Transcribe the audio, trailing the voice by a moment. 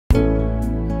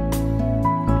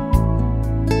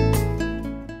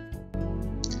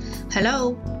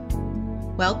Hello!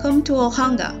 Welcome to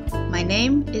Ohanga. My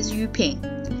name is Yu Ping.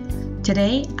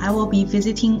 Today I will be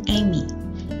visiting Amy.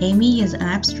 Amy is an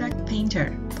abstract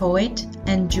painter, poet,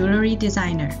 and jewelry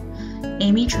designer.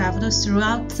 Amy traveled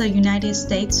throughout the United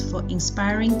States for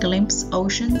inspiring glimpse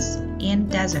oceans and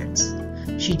deserts.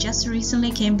 She just recently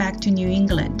came back to New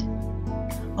England.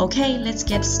 Okay, let's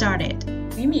get started.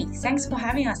 Amy, thanks for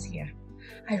having us here.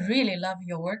 I really love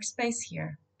your workspace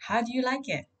here. How do you like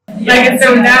it? And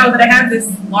so now that I have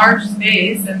this large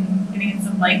space and getting in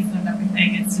some lights and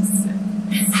everything, it's I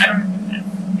don't know,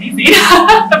 it's amazing.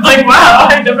 I'm like, wow,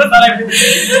 I never thought I would.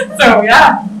 So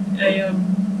yeah,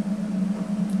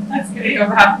 that's good.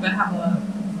 We're happy to have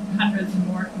hundreds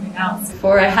more coming out.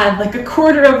 Before I had like a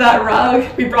quarter of that rug.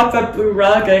 We brought that blue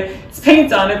rug. It's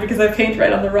paint on it because I paint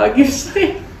right on the rug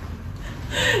usually.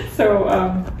 So,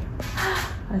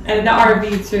 and the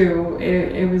RV too,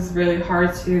 it was really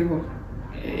hard to,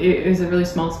 it was a really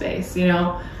small space, you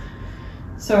know?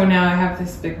 So now I have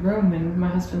this big room, and my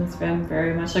husband's been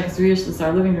very much like, we usually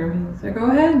our living room. He's like, go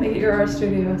ahead, make it your art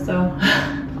studio. So,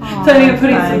 so I'm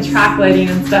putting some track lighting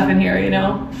and stuff in here, you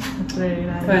know? That's really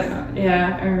nice. But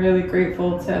yeah, I'm really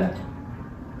grateful to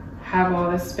have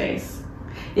all this space.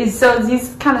 So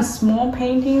these kind of small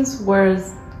paintings were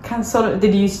kind of sort of,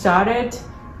 did you start it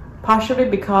partially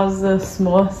because the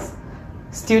small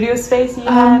studio space you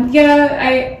had?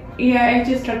 I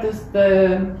just started this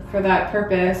for that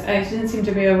purpose. I didn't seem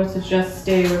to be able to just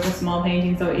stay with a small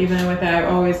painting, so even with that, I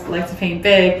always like to paint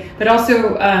big, but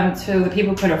also so that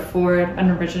people could afford an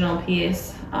original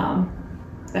piece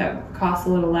that costs a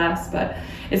little less. But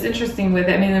it's interesting with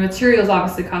it. I mean, the materials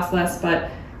obviously cost less,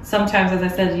 but sometimes, as I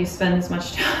said, you spend as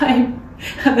much time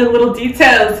on the little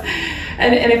details.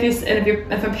 And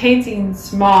if I'm painting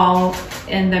small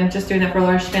and I'm just doing that for a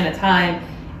large span of time,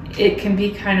 it can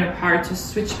be kind of hard to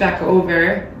switch back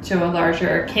over to a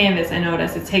larger canvas. I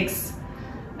notice it takes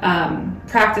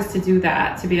practice to do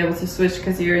that, to be able to switch,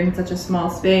 because you're in such a small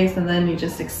space and then you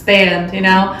just expand, you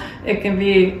know? It can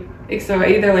be, so I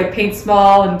either like paint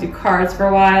small and do cards for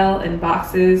a while and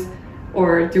boxes,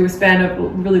 or do a span of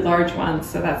really large ones.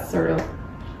 So that's sort of,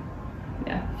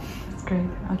 yeah. That's great,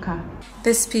 okay.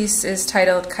 This piece is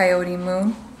titled Coyote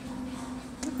Moon,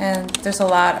 and there's a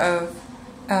lot of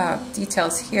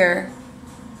details here.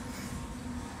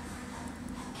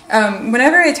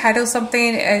 Whenever I title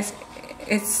something, it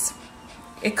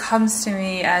comes to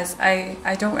me as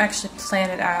I don't actually plan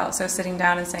it out. So sitting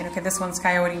down and saying, okay, this one's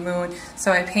Coyote Moon.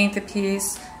 So I paint the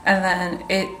piece, and then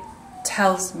it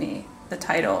tells me the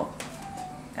title.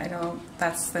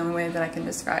 That's the only way that I can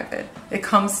describe it. It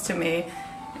comes to me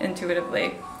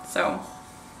intuitively. So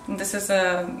this is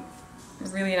a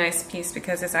really nice piece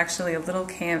because it's actually a little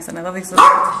canvas, and I love these little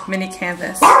mini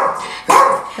canvas.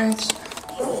 An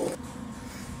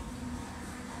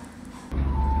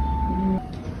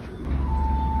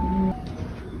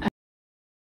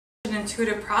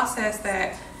intuitive process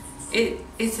that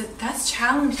that's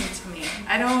challenging to me.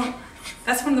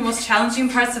 That's one of the most challenging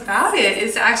parts about it,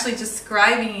 is actually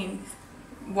describing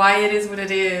why it is what it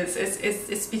is.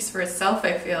 It speaks for itself,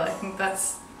 I feel. I think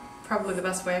that's probably the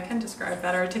best way I can describe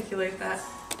that, articulate that.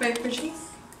 Right, Bridgie?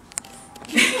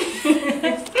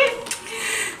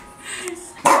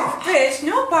 Bridge,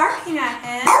 no barking at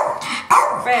him.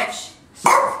 Bridge.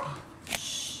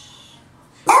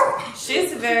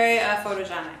 She's very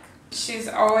photogenic. She's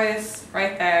always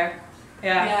right there.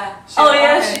 Yeah. She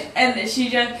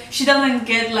doesn't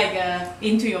get like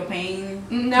into your pain.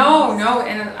 No,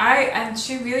 and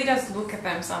she really does look at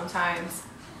them sometimes.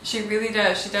 She really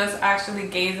does. She does actually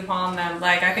gaze upon them.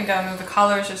 Like, I can go into the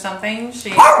colors or something.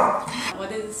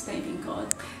 What is this painting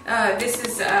called? This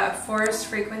is Forest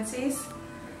Frequencies,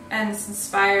 and it's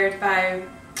inspired by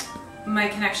my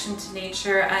connection to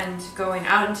nature and going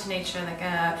out into nature. Like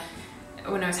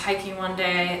when I was hiking one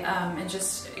day and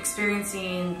just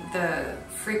experiencing the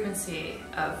frequency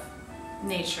of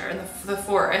nature and the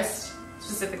forest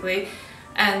specifically,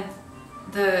 and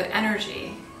the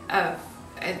energy of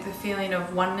the feeling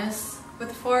of oneness with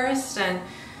the forest. And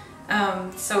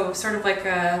so sort of like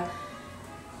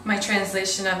my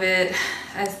translation of it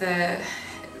as the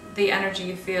energy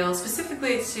you feel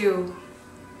specifically to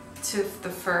the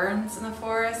ferns in the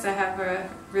forest. I have a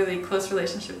really close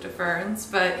relationship to ferns,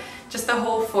 but just the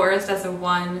whole forest as a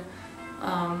one,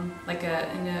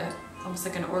 almost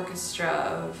like an orchestra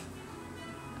of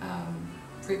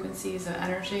frequencies of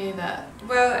energy that,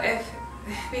 well,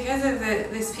 because of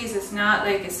this piece, it's not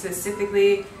like it's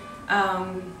specifically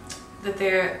that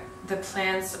the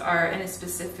plants are in a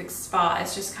specific spot.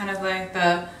 It's just kind of like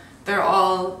they're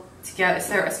all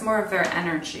together. It's more of their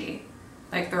energy,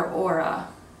 like their aura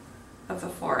of the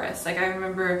forest. Like I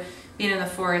remember being in the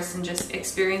forest and just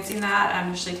experiencing that.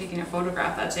 I'm actually taking a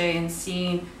photograph that day and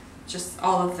seeing just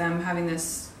all of them having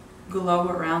this glow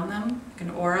around them, like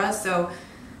an aura. So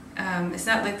it's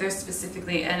not like they're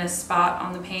specifically in a spot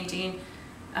on the painting.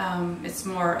 It's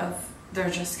more of they're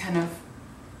just kind of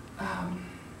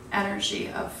energy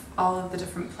of all of the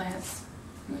different plants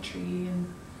and the tree,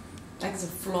 and Like the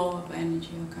flow of energy,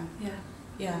 okay. yeah.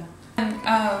 Yeah. And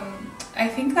I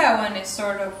think that one is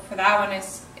sort of, for that one,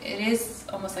 it is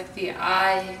almost like the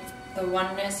eye, the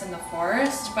oneness in the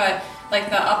forest, but like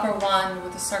the upper one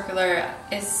with the circular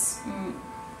is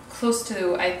close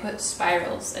to, I put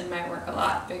spirals in my work a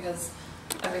lot because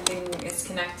everything is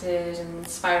connected and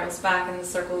spirals back in the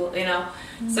circle, you know.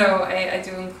 So I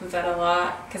do include that a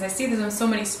lot because I see there's so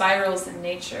many spirals in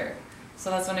nature. So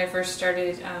that's when I first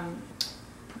started.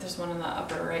 There's one in the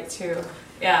upper right too.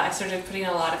 Yeah, I started putting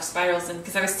a lot of spirals in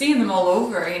because I was seeing them all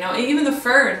over, you know, even the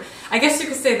fern. I guess you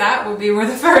could say that would be where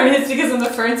the fern is because when the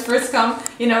ferns first come,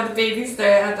 you know, the babies,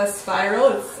 they have the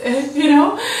spiral, it's, you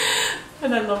know,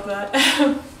 and I love that.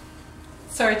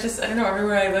 So I don't know,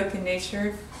 everywhere I look in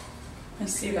nature, I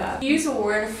see that. You use the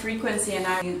word frequency, and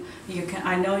I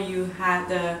know you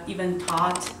had even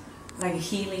taught like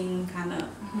healing kind of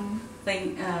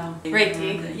thing.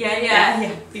 Reiki.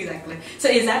 Yeah, exactly. So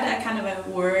is that a kind of a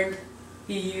word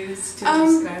you use to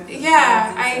describe?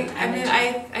 Yeah,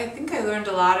 I think I learned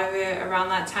a lot of it around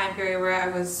that time period where I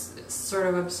was sort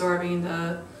of absorbing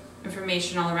the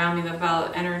information all around me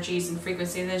about energies and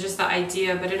frequency, and then just the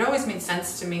idea, but it always made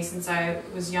sense to me since I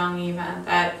was young even,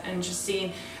 that, and just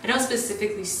seeing, I don't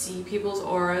specifically see people's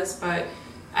auras, but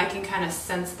I can kind of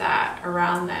sense that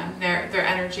around them, their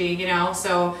energy, you know,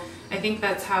 so I think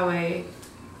that's how I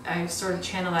sort of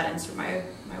channel that into my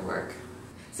work.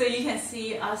 So you can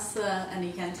see us and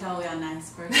you can tell we are nice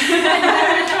person.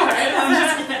 I'm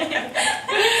just kidding.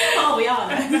 Oh, we are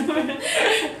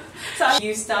nice. So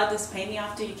you started this painting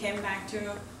after you came back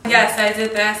to... Yes, I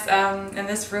did this in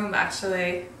this room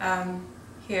actually,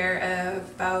 here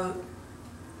about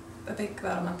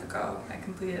a month ago. I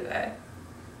completed it.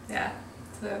 Yeah.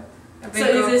 So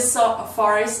is this a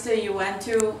forest you went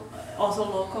to, also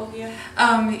local here?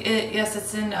 Yes,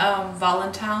 it's in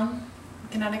Voluntown,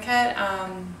 Connecticut.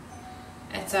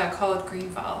 It's called Green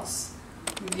Falls.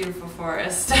 Beautiful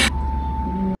forest.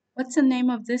 What's the name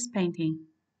of this painting?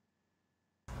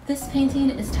 This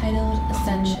painting is titled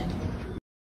Ascension.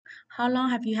 How long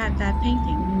have you had that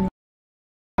painting?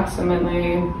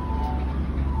 Approximately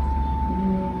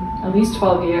at least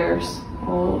 12 years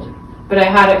old. But I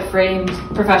had it framed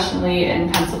professionally in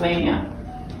Pennsylvania.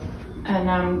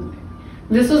 And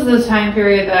this was the time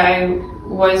period that I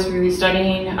was really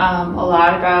studying a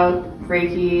lot about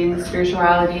Reiki and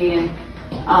spirituality,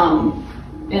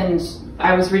 and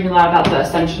I was reading a lot about the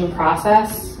ascension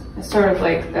process. It's sort of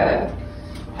like the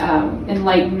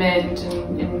enlightenment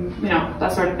and you know,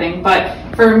 that sort of thing.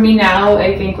 But for me now,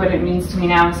 I think what it means to me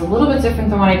now is a little bit different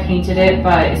than when I painted it,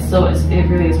 but it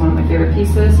really is one of my favorite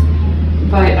pieces.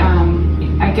 But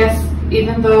I guess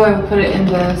even though I would put it in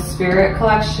the spirit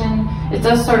collection, it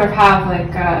does sort of have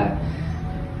like a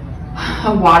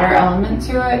water element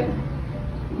to it.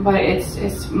 But it's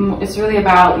really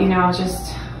about, you know,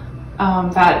 just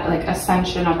that like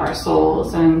ascension of our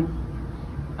souls and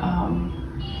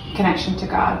connection to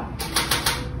God.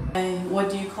 And what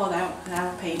do you call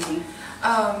that painting?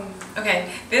 Okay,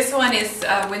 this one is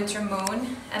Winter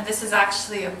Moon, and this is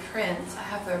actually a print. I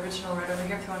have the original right over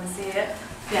here if you want to see it.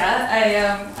 Yeah,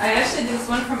 I actually did this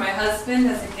one for my husband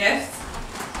as a gift,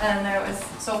 and it was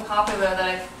so popular that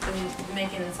I've been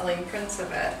making and selling prints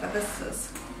of it. But this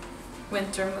is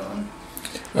Winter Moon.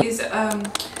 These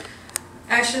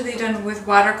actually done with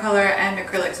watercolor and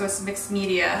acrylic, so it's mixed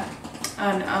media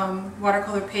on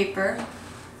watercolor paper.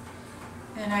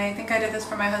 And I think I did this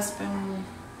for my husband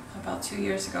about 2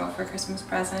 years ago for a Christmas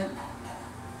present.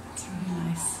 It's really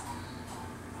nice.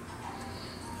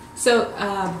 So,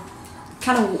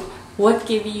 kind of what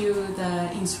gave you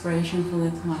the inspiration for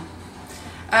this one?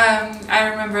 I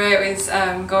remember it was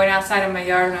going outside of my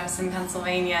yard when I was in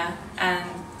Pennsylvania and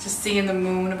just seeing the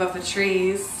moon above the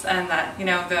trees, and that, you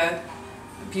know, the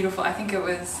beautiful, I think it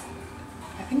was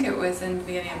in the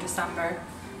beginning of December,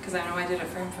 because I know I did it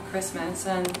for him for Christmas,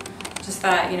 and just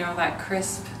that, you know, that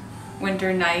crisp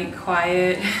winter night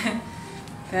quiet.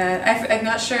 That I'm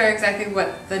not sure exactly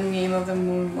what the name of the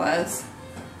moon was,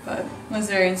 but I was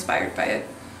very inspired by it.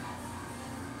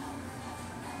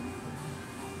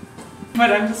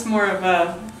 But I'm just more of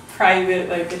a private,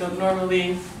 like I don't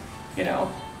normally, you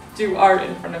know, do art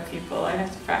in front of people. I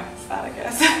have to practice that, I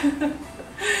guess.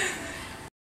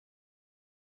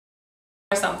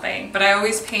 or something, but I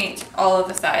always paint all of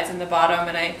the sides and the bottom,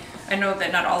 and I know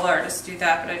that not all artists do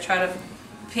that, but I try to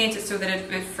paint it so that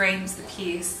it frames the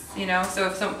piece, you know. So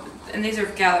if and these are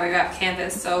gallery wrap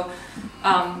canvas, so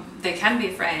they can be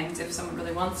framed if someone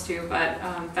really wants to, but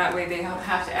that way they don't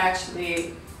have to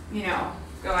actually, you know,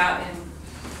 go out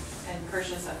and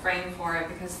purchase a frame for it,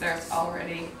 because there's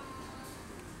already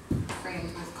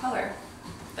framed with color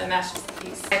that matches the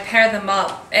piece. I pair them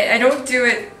up. I don't do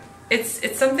it.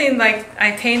 It's something like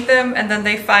I paint them and then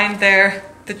they find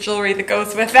the jewelry that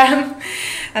goes with them.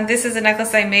 And this is a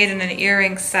necklace I made in an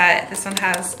earring set. This one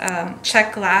has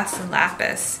check glass and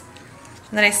lapis.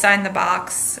 And then I signed the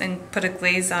box and put a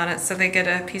glaze on it so they get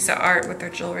a piece of art with their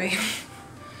jewelry.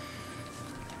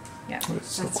 Yeah.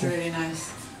 That's cool. Really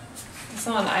nice. This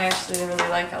one I actually really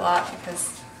like a lot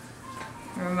because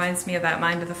it reminds me of that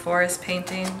Mind of the Forest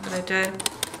painting that I did.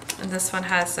 And this one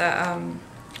has a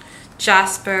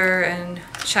jasper and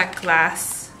check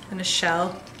glass and a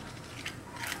shell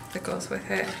that goes with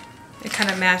it. It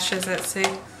kind of matches it, see?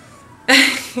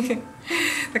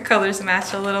 The colors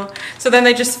match a little. So then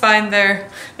they just find their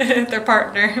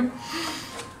partner.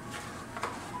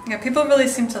 Yeah, people really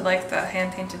seem to like the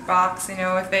hand-painted box, you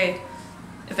know. If they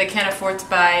can't afford to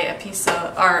buy a piece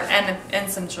of art and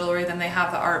some jewelry, then they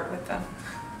have the art with them.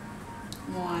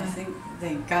 Well, I think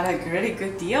they got a really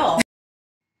good deal.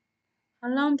 How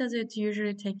long does it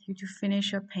usually take you to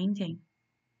finish a painting?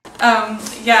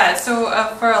 Yeah, so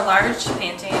for a large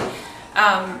painting,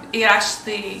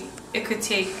 it could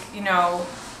take, you know,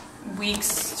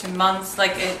 weeks to months,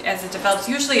 like as it develops.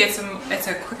 Usually it's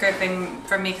a quicker thing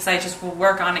for me because I just will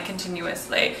work on it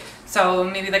continuously. So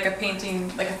maybe like a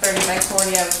painting, like a 30 by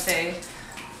 40, I would say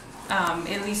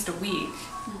at least a week.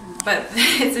 But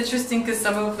it's interesting because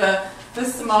some of the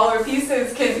smaller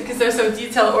pieces, because they're so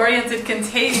detail oriented, can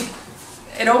take,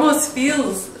 it almost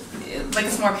feels like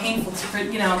it's more painful to,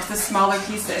 you know, the smaller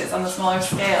pieces on the smaller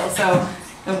scale. So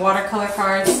the watercolor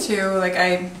cards too, like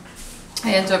I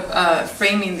end up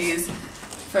framing these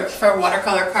for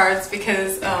watercolor cards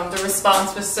because the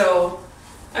response was so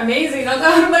amazing.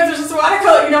 I'm like, there's just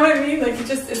watercolor, you know what I mean? Like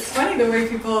it's funny the way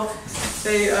people,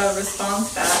 they respond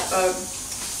to that. But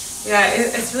yeah,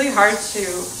 it's really hard to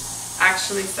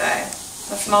actually say.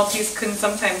 A small piece can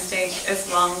sometimes take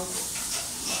as long,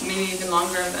 maybe even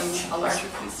longer than a larger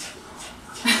piece.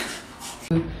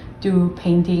 Do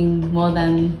painting more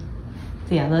than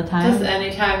the other time? Just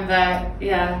any time that,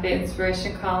 yeah, the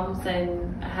inspiration comes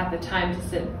and I have the time to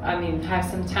sit, have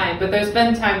some time. But there's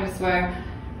been times where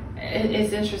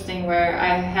it's interesting where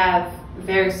I have a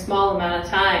very small amount of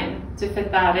time to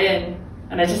fit that in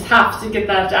and I just have to get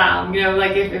that down. You know,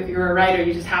 like if you're a writer,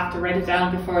 you just have to write it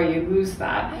down before you lose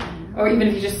that. Or even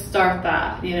if you just start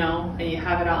that, you know, and you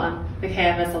have it on the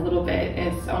canvas a little bit,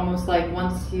 it's almost like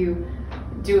once you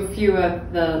do a few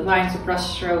of the lines or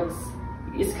brush strokes,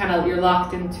 it's kind of, you're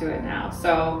locked into it now,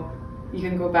 so you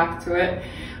can go back to it.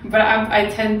 But I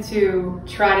tend to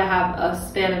try to have a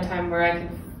span of time where I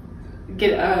can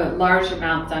get a large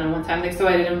amount done at one time. Like, so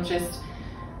I didn't just,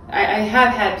 I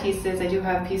have had pieces, I do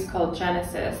have a piece called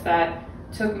Genesis that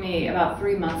took me about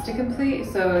 3 months to complete.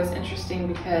 So it's interesting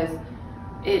because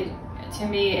to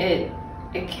me, it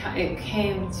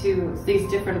came to these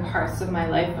different parts of my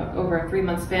life over a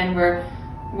 3-month span where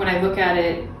when I look at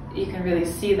it, you can really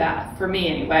see that, for me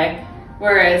anyway.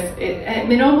 Whereas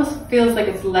it almost feels like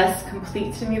it's less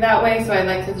complete to me that way, so I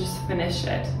like to just finish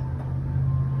it.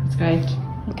 That's great.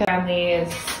 Okay. Family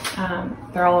is,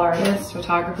 they're all artists,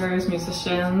 photographers,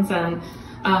 musicians, and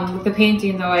with the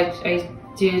painting though, I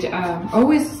did,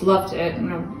 always loved it, you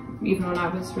know, even when I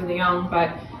was really young,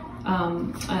 but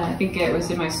I think it was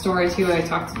in my story too, I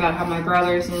talked about how my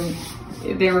brothers and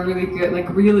they were really good, like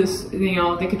realists, you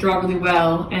know, they could draw really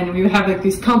well, and we would have like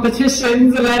these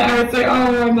competitions, and I would say,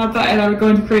 oh, I'm not that, and I would go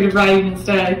into creative writing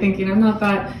instead, thinking I'm not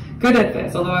that good at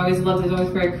this, although I always loved it, always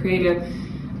very creative.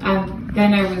 And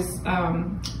then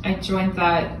I joined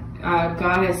that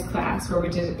goddess class where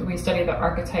we studied the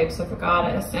archetypes of a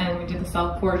goddess, and we did the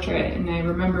self-portrait, and I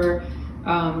remember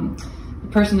the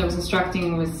person that was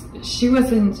instructing she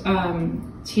wasn't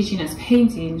teaching us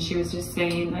painting, she was just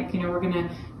saying, like, you know,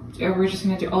 we're just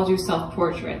gonna all do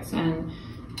self-portraits. And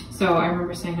so I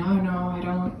remember saying, oh no, I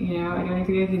don't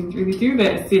think I can really do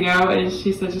this, you know, and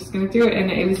she said, just gonna do it. And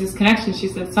it was this connection. She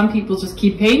said, some people just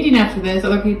keep painting after this,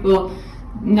 other people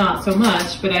not so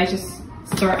much, but I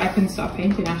couldn't stop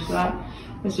painting after that.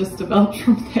 It just developed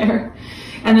from there.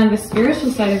 And then the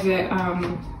spiritual side of it,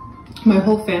 my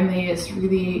whole family is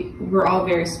really, we're all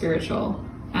very spiritual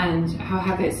and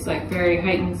have this like very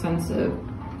heightened sense of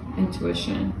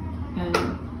intuition. And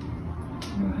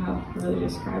I don't know how to really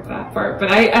describe that part,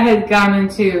 but I had gone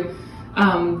into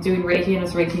doing Reiki and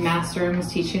was a Reiki master and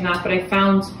was teaching that, but I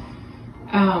found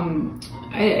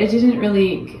I didn't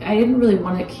really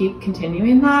want to keep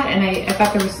continuing that, and I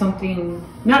thought there was something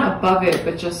not above it,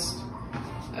 but just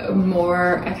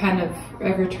more.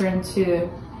 I returned to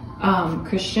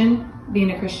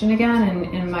being a Christian again, and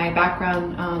in my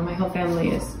background, my whole family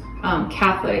is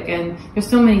Catholic, and there's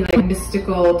so many like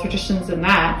mystical traditions in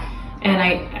that, and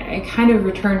I kind of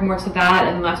returned more to that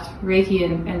and left Reiki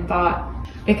and thought,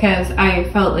 because I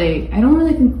felt like I don't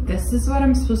really think this is what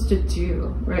I'm supposed to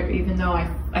do, right? Even though I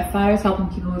thought I was helping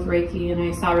people with Reiki and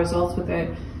I saw results with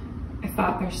it, I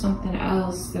thought there's something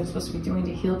else that I'm supposed to be doing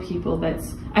to heal people.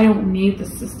 I don't need the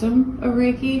system of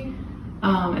Reiki.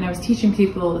 And I was teaching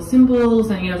people the symbols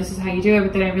and, you know, this is how you do it.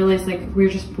 But then I realized, like, we're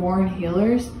just born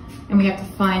healers and we have to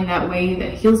find that way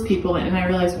that heals people. And I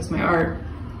realized it was my art.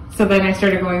 So then I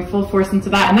started going full force into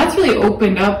that. And that's really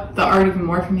opened up the art even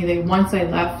more for me. That once I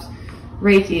left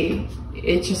Reiki,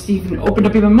 it just even opened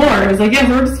up even more. I was like, yes,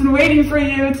 we're just been waiting for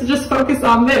you to just focus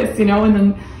on this, you know, and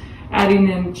then adding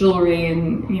in jewelry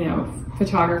and, you know,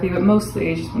 photography. But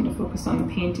mostly I just wanted to focus on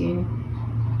the painting.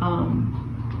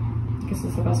 I guess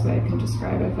that's the best way I can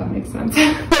describe it, if that makes sense.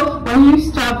 When you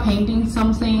start painting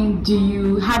something, do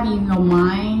you have in your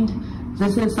mind,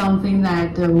 this is something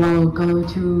that will go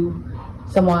to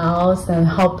someone else and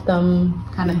help them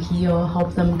kind of heal,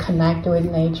 help them connect with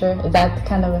nature? Is that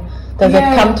kind of, does it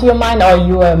come to your mind, or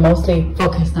you are mostly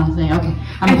focused on saying, okay,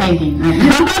 I'm painting?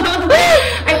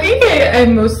 I think I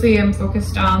mostly am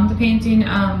focused on the painting,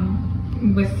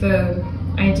 with the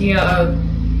idea of,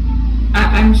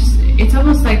 it's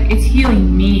almost like it's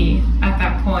healing me at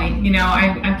that point. You know,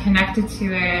 I'm connected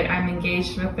to it, I'm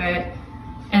engaged with it,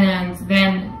 and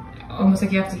then almost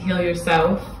like you have to heal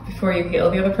yourself before you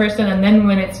heal the other person. And then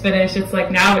when it's finished, it's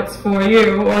like, now it's for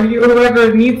you, or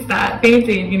whoever needs that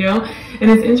painting, you know?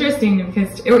 And it's interesting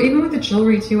because, or even with the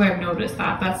jewelry too, I've noticed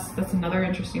that's another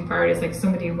interesting part, is like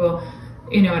somebody will,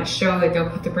 you know, at a show, like they'll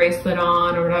put the bracelet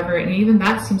on or whatever, and even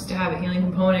that seems to have a healing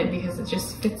component because it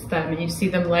just fits them and you see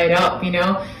them light up, you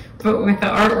know? But with the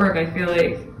artwork, I feel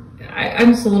like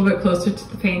I'm just a little bit closer to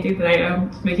the painting than I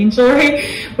am making jewelry.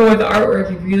 But with the artwork,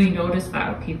 you really notice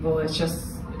that with people. It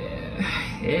just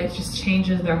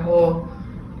changes their whole,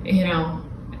 you know.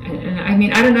 And I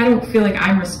mean, I don't feel like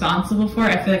I'm responsible for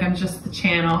it. I feel like I'm just the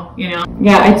channel, you know.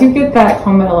 Yeah, I do get that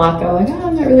comment a lot though, like, oh,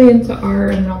 I'm not really into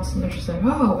art, and all of a sudden they're just like,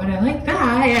 oh, but I like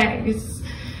that. Yeah,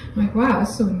 I'm like, wow,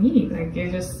 that's so neat. Like,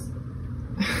 you just,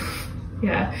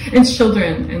 yeah. And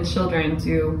children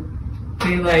do.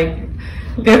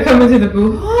 They'll come into the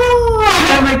booth, oh,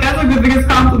 and I'm like, that's like the biggest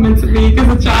compliment to me,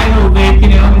 because a child, like, you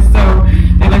know, is so,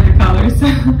 they like the colors.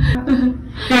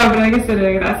 Yeah, but like I said,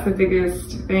 that's the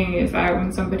biggest thing, is that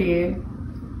when somebody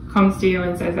comes to you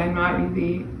and says, I'm not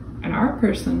really an art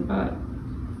person, but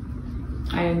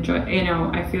I enjoy, you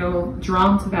know, I feel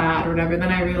drawn to that or whatever,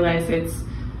 then I realize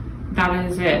that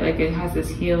is it. Like, it has this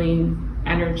healing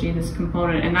energy, this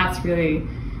component, and that's really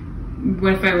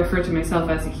what if I refer to myself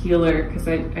as a healer, because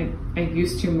I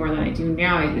used to more than I do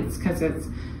now. It's because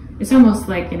it's almost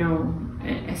like, you know,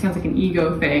 it sounds like an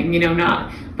ego thing, you know,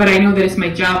 but I know that it's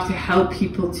my job to help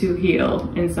people to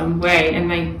heal in some way,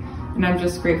 and I'm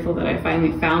just grateful that I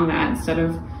finally found that, instead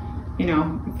of, you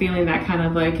know, feeling that kind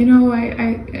of like, you know,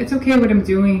 it's okay what I'm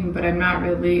doing, but I'm not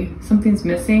really, something's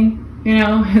missing, you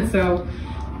know. And so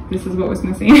this is what was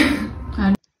missing.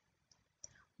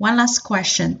 One last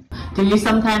question. Do you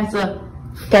sometimes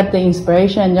get the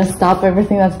inspiration and just stop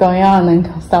everything that's going on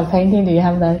and start painting? Do you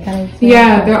have that kind of experience?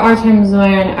 Yeah, there are times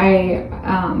when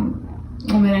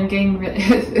when I'm getting really,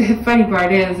 the funny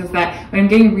part is that when I'm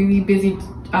getting really busy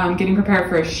getting prepared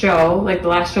for a show, like the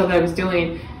last show that I was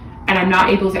doing, and I'm not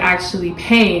able to actually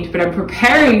paint, but I'm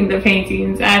preparing the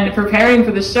paintings and preparing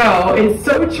for the show, is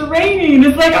so draining.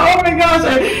 It's like, oh my gosh,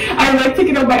 I like to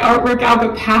get all my artwork out,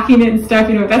 but packing it and stuff,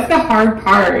 you know, that's the hard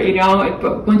part, you know.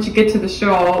 But once you get to the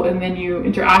show and then you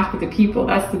interact with the people,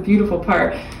 that's the beautiful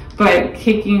part. But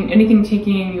anything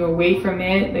taking you away from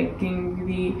it, like being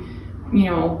really, you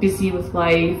know, busy with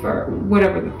life or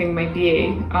whatever the thing might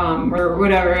be, or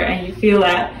whatever, and you feel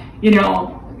that, you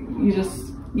know,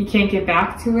 you can't get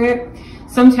back to it.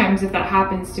 Sometimes if that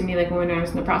happens to me, like when I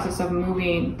was in the process of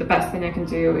moving, the best thing I can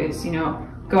do is, you know,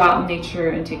 go out in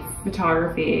nature and take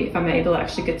photography if I'm able to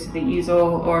actually get to the easel,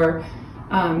 or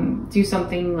do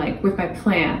something like with my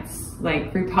plants,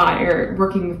 like repot or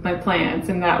working with my plants,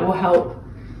 and that will help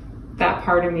that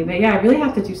part of me. But yeah, I really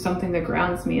have to do something that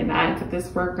grounds me in that. But this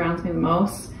work grounds me the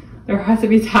most. There have to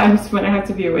be times when I have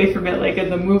to be away from it, like in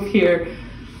the move here.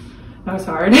 That was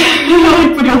hard.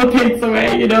 Like putting all the paints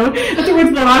away, you know. Towards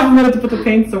the last minute to put the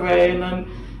paints away, and then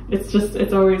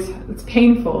it's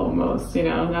painful almost, you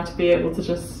know, not to be able to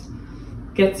just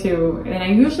get to. And I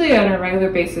usually on a regular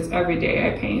basis every day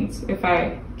I paint if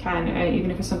I can,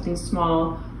 even if it's something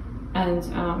small.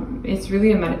 And it's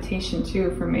really a meditation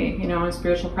too for me, you know, a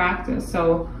spiritual practice.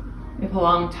 So if a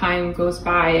long time goes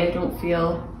by, I don't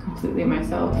feel completely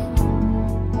myself.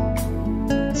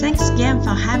 Thanks again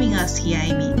for having us here,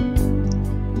 Amy.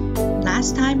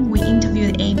 Last time we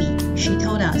interviewed Amy, she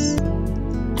told us,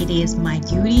 "It is my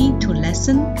duty to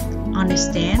listen,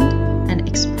 understand, and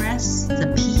express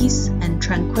the peace and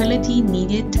tranquility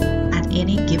needed at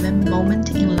any given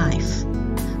moment in life,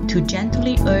 to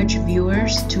gently urge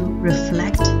viewers to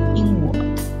reflect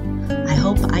inward. I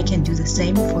hope I can do the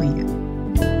same for you."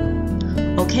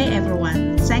 Okay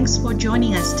everyone, thanks for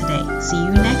joining us today. See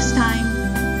you next time.